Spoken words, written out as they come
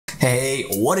Hey,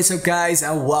 what is up guys,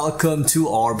 and welcome to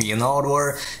RB and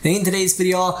Hardware. In today's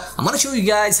video, I'm gonna show you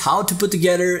guys how to put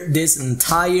together this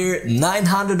entire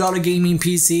 $900 gaming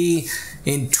PC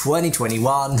in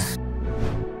 2021.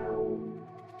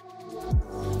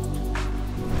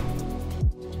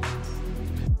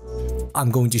 I'm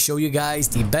going to show you guys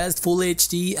the best Full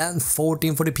HD and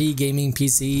 1440p gaming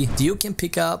PC that you can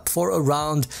pick up for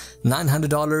around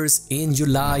 $900 in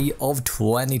July of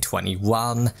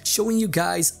 2021. Showing you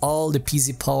guys all the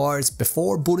PC parts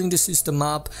before booting the system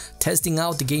up, testing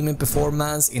out the gaming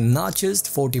performance in not just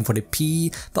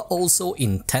 1440p but also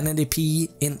in 1080p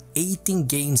in 18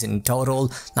 games in total.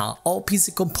 Now all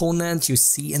PC components you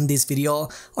see in this video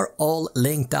are all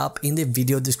linked up in the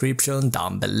video description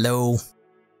down below.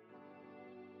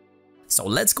 So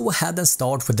let's go ahead and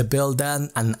start with the build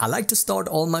then, and I like to start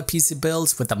all my PC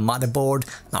builds with a motherboard.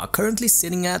 Now currently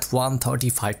sitting at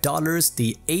 $135,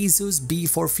 the Asus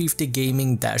B450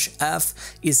 Gaming-F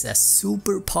is a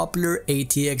super popular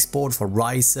RTX board for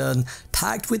Ryzen,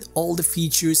 packed with all the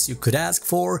features you could ask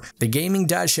for. The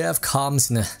Gaming-F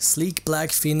comes in a sleek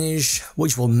black finish,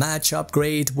 which will match up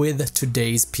great with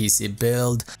today's PC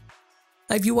build.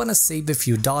 If you want to save a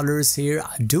few dollars here,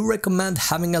 I do recommend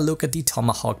having a look at the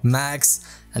Tomahawk Max,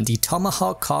 and the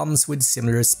Tomahawk comes with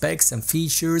similar specs and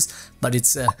features, but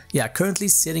it's currently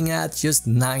sitting at just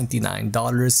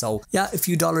 $99, so yeah, a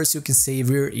few dollars you can save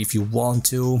here if you want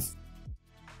to.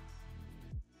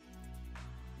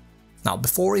 Now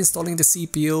before installing the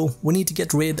CPU, we need to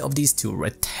get rid of these two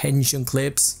retention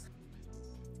clips.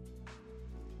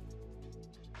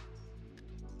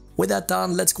 With that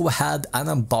done, let's go ahead and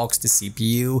unbox the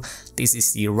CPU. This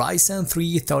is the Ryzen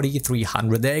 3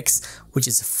 3300X, which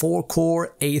is a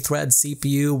 4-core 8-thread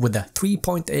CPU with a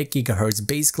 3.8 GHz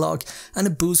base clock and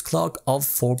a boost clock of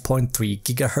 4.3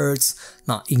 GHz.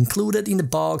 Now included in the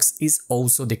box is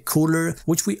also the cooler,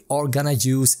 which we are gonna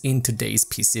use in today's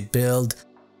PC build.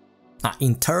 Now,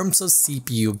 in terms of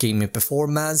CPU gaming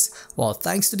performance, well,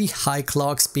 thanks to the high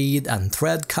clock speed and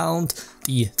thread count,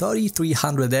 the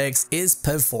 3300X is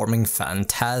performing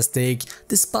fantastic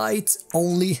despite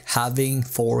only having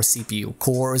 4 CPU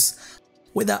cores.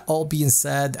 With that all being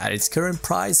said, at its current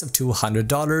price of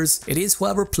 $200, it is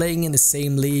however playing in the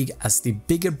same league as the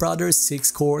bigger brother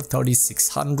 6-core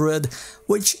 3600,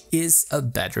 which is a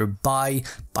better buy.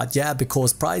 But yeah,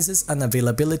 because prices and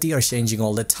availability are changing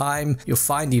all the time, you'll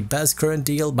find the best current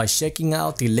deal by checking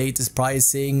out the latest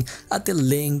pricing at the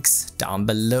links down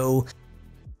below.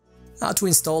 Now to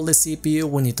install the CPU,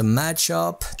 we need to match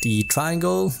up the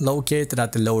triangle located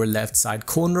at the lower left side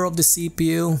corner of the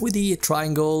CPU with the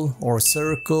triangle or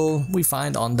circle we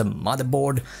find on the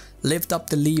motherboard. Lift up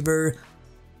the lever,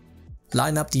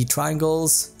 line up the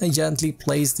triangles, then gently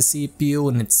place the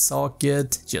CPU in its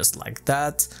socket just like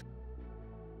that.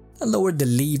 And lower the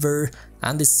lever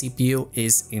and the CPU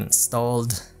is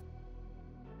installed.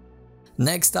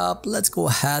 Next up, let's go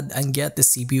ahead and get the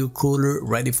CPU cooler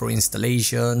ready for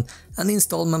installation. And the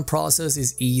installation process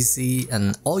is easy,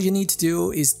 and all you need to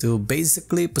do is to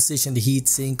basically position the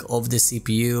heatsink of the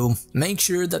CPU. Make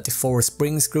sure that the 4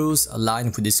 spring screws align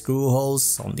with the screw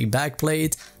holes on the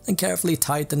backplate, and carefully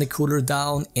tighten the cooler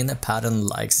down in a pattern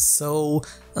like so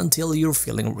until you're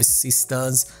feeling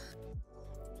resistance.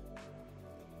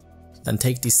 Then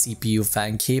take the CPU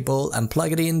fan cable and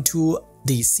plug it into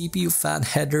the CPU fan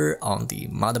header on the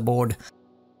motherboard.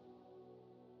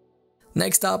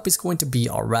 Next up is going to be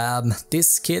our RAM.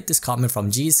 This kit is coming from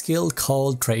G-Skill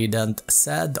called Trident Z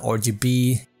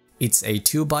RGB. It's a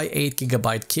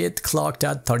 2x8GB kit clocked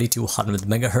at 3200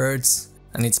 MHz,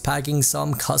 and it's packing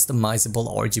some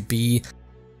customizable RGB.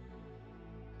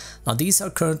 Now these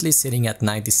are currently sitting at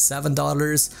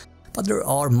 $97. But there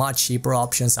are much cheaper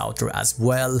options out there as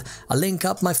well. I'll link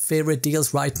up my favorite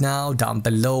deals right now down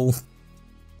below.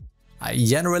 I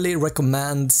generally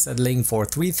recommend settling for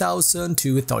 3000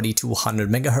 to 3200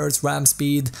 MHz RAM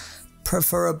speed,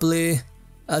 preferably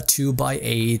a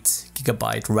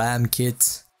 2x8GB RAM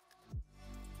kit.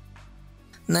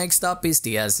 Next up is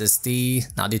the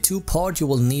SSD. Now the two parts you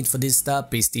will need for this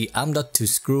step is the M.2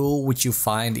 screw, which you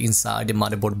find inside the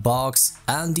motherboard box,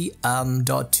 and the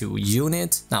M.2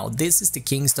 unit. Now this is the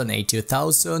Kingston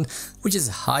A2000, which is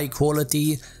a high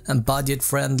quality and budget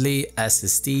friendly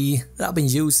SSD that I've been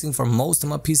using for most of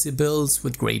my PC builds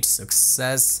with great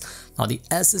success. Now the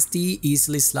SSD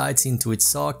easily slides into its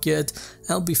socket and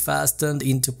will be fastened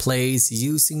into place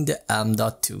using the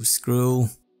M.2 screw.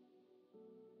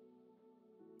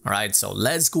 Alright, so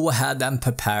let's go ahead and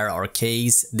prepare our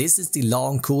case. This is the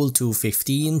Long Cool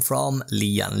 215 from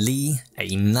Lee & Lee, a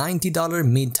 $90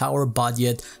 mid-tower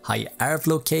budget high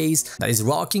airflow case that is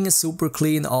rocking a super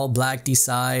clean all black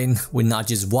design with not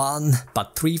just one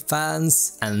but 3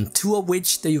 fans, and 2 of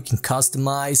which that you can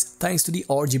customize thanks to the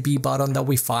RGB button that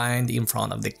we find in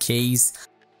front of the case.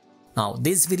 Now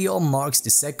this video marks the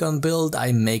second build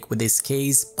I make with this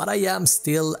case, but I am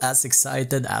still as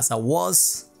excited as I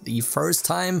was the first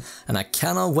time, and I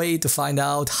cannot wait to find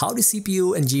out how the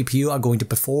CPU and GPU are going to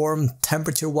perform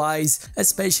temperature wise,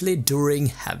 especially during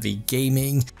heavy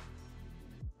gaming.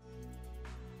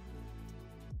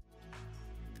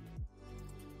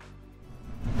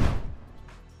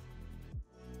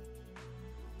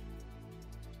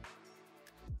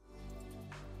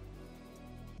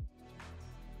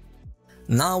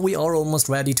 Now we are almost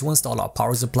ready to install our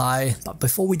power supply, but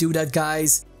before we do that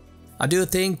guys, I do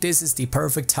think this is the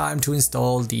perfect time to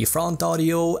install the front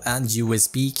audio and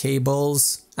USB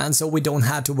cables, and so we don't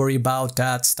have to worry about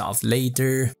that stuff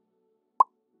later.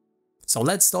 So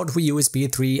let's start with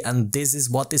USB 3, and this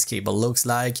is what this cable looks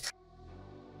like.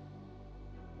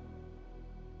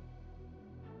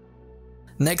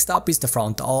 Next up is the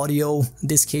front audio.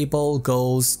 This cable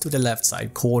goes to the left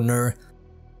side corner.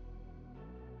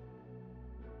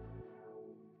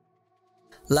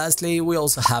 Lastly, we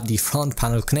also have the front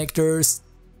panel connectors.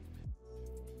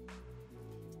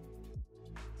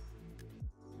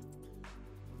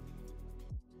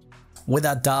 With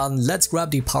that done, let's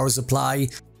grab the power supply.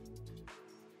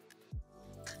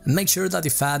 Make sure that the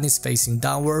fan is facing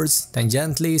downwards, then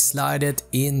gently slide it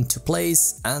into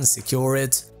place and secure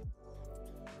it.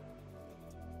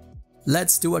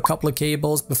 Let's do a couple of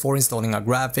cables before installing our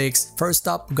graphics. First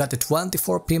up, we got the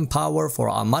 24-pin power for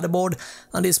our motherboard,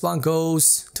 and this one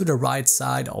goes to the right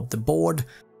side of the board.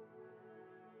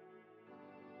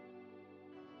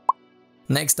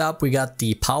 Next up, we got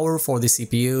the power for the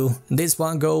CPU. This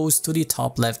one goes to the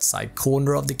top left side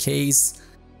corner of the case.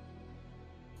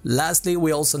 Lastly,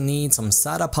 we also need some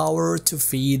SATA power to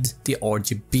feed the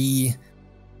RGB.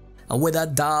 And with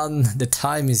that done, the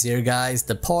time is here guys,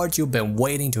 the part you've been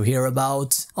waiting to hear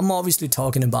about. I'm obviously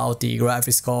talking about the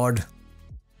graphics card.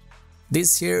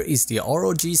 This here is the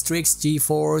ROG Strix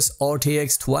GeForce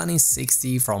RTX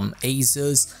 2060 from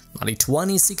Asus. Now the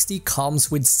 2060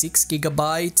 comes with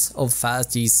 6GB of fast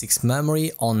G6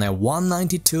 memory on a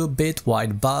 192-bit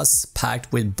wide bus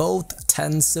packed with both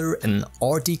Tensor and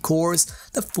RT cores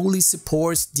that fully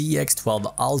supports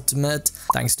DX12 Ultimate,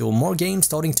 thanks to more games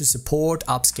starting to support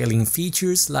upscaling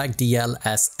features like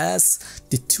DLSS.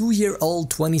 The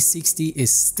 2-year-old 2060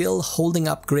 is still holding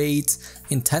up great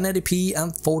in 1080p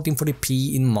and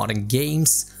 1440p in modern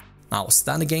games. Now,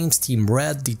 Standard Games Team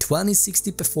Red, the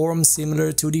 2060 performs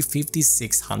similar to the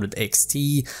 5600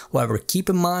 XT, however keep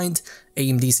in mind,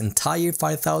 AMD's entire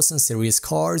 5000 series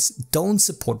cards don't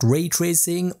support ray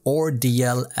tracing or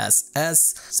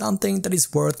DLSS, something that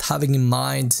is worth having in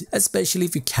mind, especially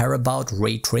if you care about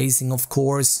ray tracing of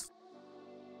course.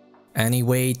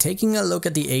 Anyway, taking a look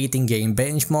at the 18-game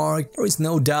benchmark, there is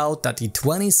no doubt that the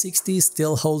 2060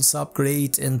 still holds up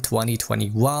great in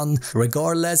 2021,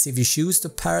 regardless if you choose to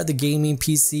pair the gaming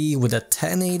PC with a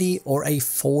 1080 or a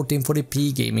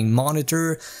 1440p gaming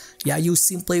monitor. Yeah, you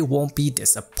simply won't be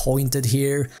disappointed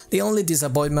here. The only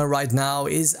disappointment right now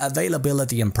is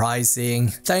availability and pricing.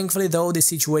 Thankfully though, the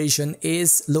situation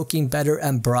is looking better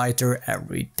and brighter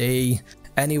every day.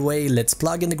 Anyway, let's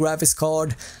plug in the graphics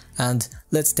card. And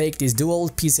let's take this dual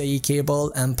PCIe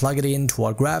cable and plug it into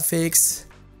our graphics.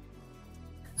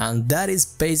 And that is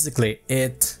basically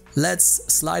it. Let's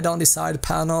slide down the side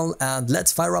panel and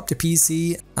let's fire up the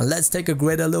PC and let's take a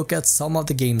greater look at some of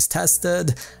the games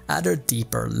tested at a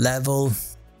deeper level.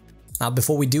 Now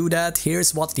before we do that,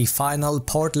 here's what the final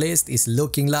part list is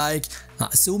looking like. Now,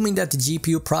 assuming that the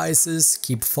GPU prices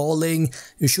keep falling,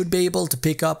 you should be able to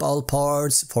pick up all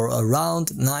parts for around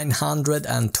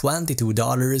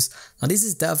 $922. Now this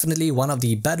is definitely one of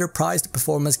the better priced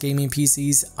performance gaming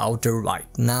PCs out there right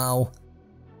now.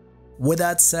 With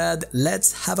that said,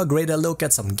 let's have a greater look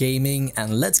at some gaming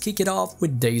and let's kick it off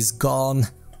with Days Gone.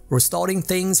 We're starting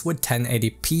things with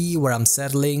 1080p where I'm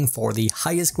settling for the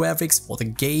highest graphics for the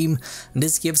game, and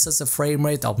this gives us a frame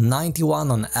rate of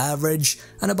 91 on average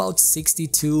and about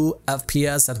 62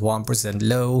 FPS at 1%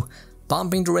 low.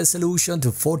 Bumping the resolution to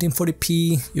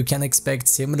 1440p, you can expect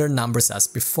similar numbers as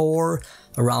before,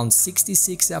 around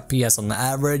 66 FPS on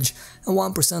average and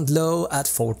 1% low at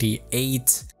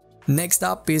 48. Next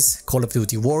up is Call of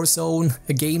Duty Warzone,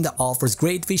 a game that offers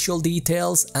great visual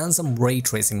details and some ray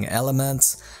tracing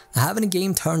elements. Having a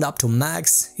game turned up to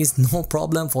max is no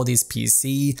problem for this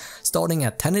PC. Starting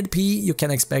at 1080p you can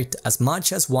expect as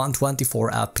much as 124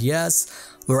 FPS,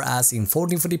 whereas in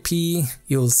 1440p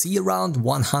you'll see around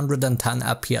 110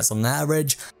 FPS on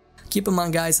average. Keep in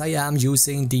mind guys, I am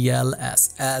using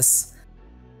DLSS.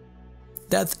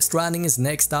 Death Stranding is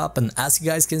next up, and as you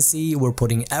guys can see we're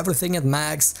putting everything at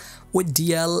max with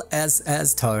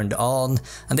DLSS turned on,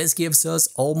 and this gives us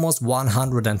almost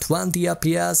 120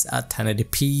 FPS at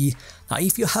 1080p. Now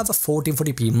if you have a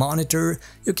 1440p monitor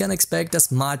you can expect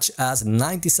as much as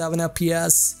 97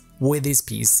 FPS with this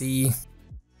PC.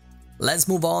 Let's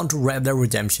move on to Red Dead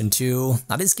Redemption 2.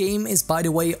 Now this game is by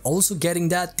the way also getting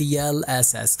that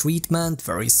DLSS treatment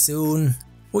very soon,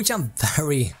 which I'm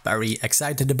very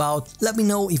excited about. Let me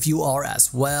know if you are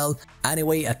as well.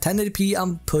 Anyway, at 1080p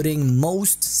I'm putting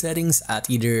most settings at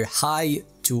either high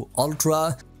to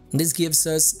ultra. This gives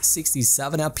us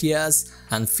 67 FPS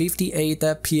and 58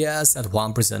 FPS at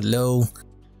 1% low.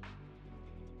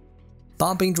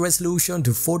 Bumping the resolution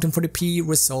to 1440p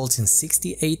results in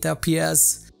 68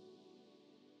 FPS.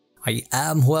 I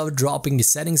am however dropping the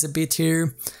settings a bit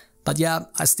here. But yeah,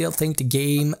 I still think the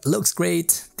game looks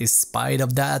great despite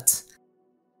of that.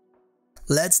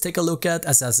 Let's take a look at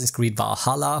Assassin's Creed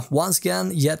Valhalla. Once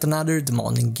again, yet another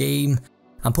demanding game.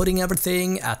 I'm putting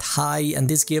everything at high, and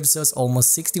this gives us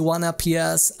almost 61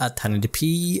 FPS at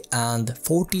 1080p and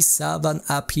 47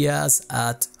 FPS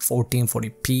at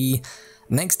 1440p.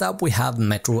 Next up we have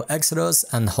Metro Exodus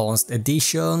Enhanced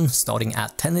Edition, starting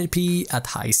at 1080p at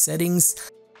high settings.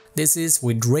 This is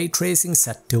with ray tracing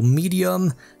set to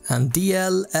medium and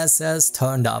DLSS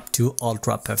turned up to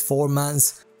ultra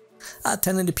performance. At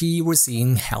 1080p we're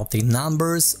seeing healthy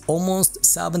numbers, almost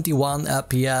 71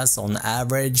 FPS on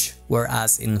average,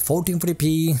 whereas in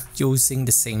 1440p using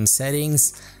the same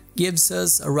settings gives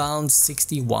us around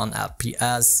 61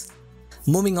 FPS.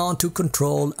 Moving on to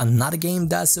Control, another game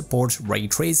that supports ray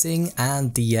tracing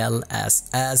and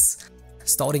DLSS.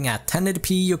 Starting at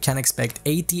 1080p you can expect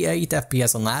 88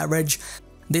 FPS on average.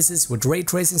 This is with ray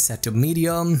tracing set to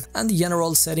medium and the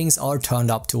general settings are turned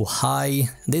up to high.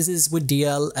 This is with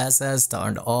DLSS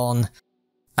turned on.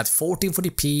 At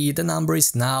 1440p the number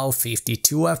is now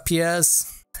 52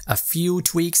 FPS. A few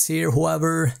tweaks here,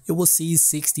 however, you will see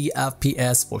 60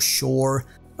 FPS for sure.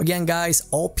 Again guys,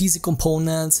 all PC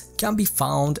components can be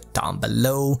found down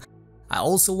below. I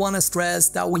also want to stress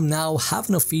that we now have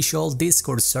an official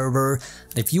Discord server,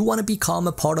 and if you want to become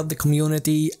a part of the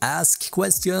community, ask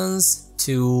questions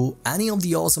to any of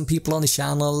the awesome people on the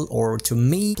channel or to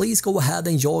me, please go ahead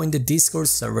and join the Discord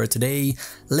server today.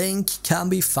 Link can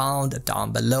be found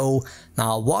down below.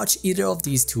 Now watch either of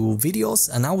these two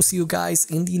videos and I will see you guys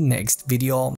in the next video.